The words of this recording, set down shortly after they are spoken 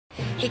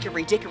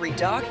Hickory dickory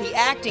dock, the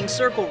acting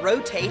circle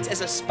rotates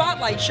as a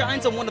spotlight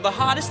shines on one of the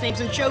hottest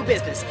names in show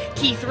business,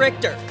 Keith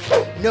Rictor.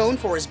 Known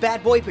for his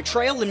bad boy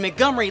portrayal in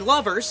Montgomery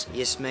Lovers.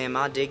 Yes, ma'am,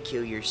 I did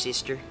kill your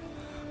sister,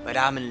 but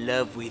I'm in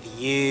love with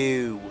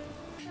you.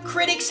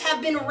 Critics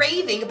have been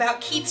raving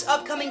about Keith's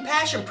upcoming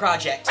passion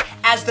project,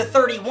 as the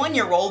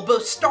 31-year-old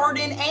both starred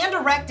in and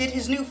directed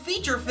his new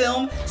feature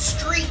film,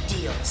 Street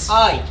Deals.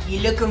 Aye,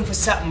 you looking for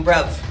something,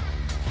 bruv?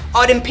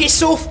 I done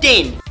piss off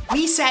then.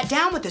 We sat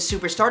down with the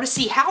superstar to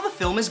see how the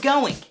film is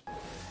going.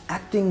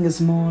 Acting is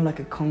more like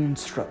a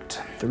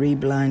construct. 3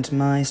 blind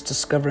mice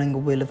discovering a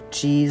wheel of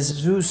cheese.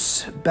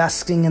 Zeus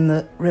basking in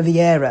the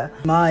Riviera.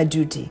 My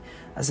duty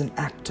as an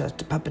actor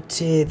to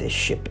puppeteer this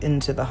ship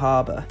into the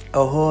harbor.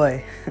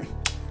 Ahoy.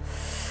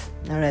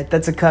 Alright,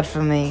 that's a cut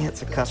for me.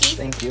 That's a cut,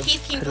 thank you.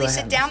 Keith, can you please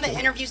sit down? The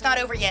interview's not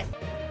over yet.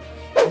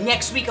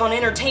 Next week on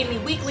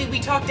EntertainME Weekly, we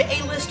talk to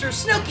A-lister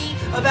Snooki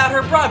about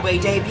her Broadway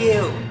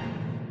debut.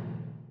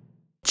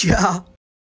 Ja.